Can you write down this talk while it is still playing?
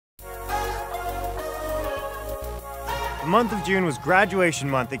The month of June was graduation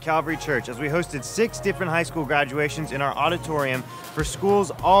month at Calvary Church as we hosted 6 different high school graduations in our auditorium for schools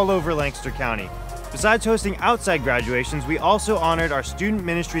all over Lancaster County. Besides hosting outside graduations, we also honored our student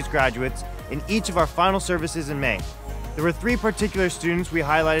ministries graduates in each of our final services in May. There were 3 particular students we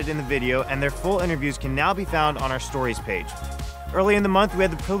highlighted in the video, and their full interviews can now be found on our stories page. Early in the month, we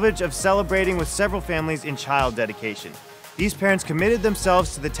had the privilege of celebrating with several families in child dedication. These parents committed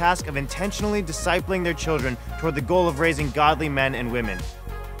themselves to the task of intentionally discipling their children toward the goal of raising godly men and women.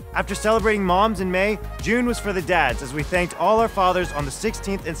 After celebrating moms in May, June was for the dads as we thanked all our fathers on the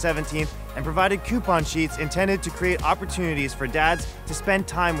 16th and 17th and provided coupon sheets intended to create opportunities for dads to spend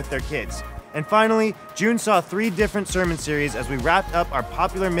time with their kids. And finally, June saw 3 different sermon series as we wrapped up our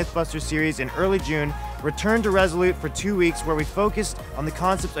popular Mythbusters series in early June, returned to Resolute for 2 weeks where we focused on the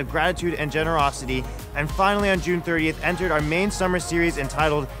concepts of gratitude and generosity, and finally on June 30th entered our main summer series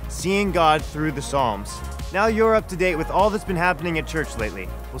entitled Seeing God Through the Psalms. Now you're up to date with all that's been happening at church lately.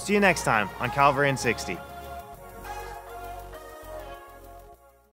 We'll see you next time on Calvary in 60.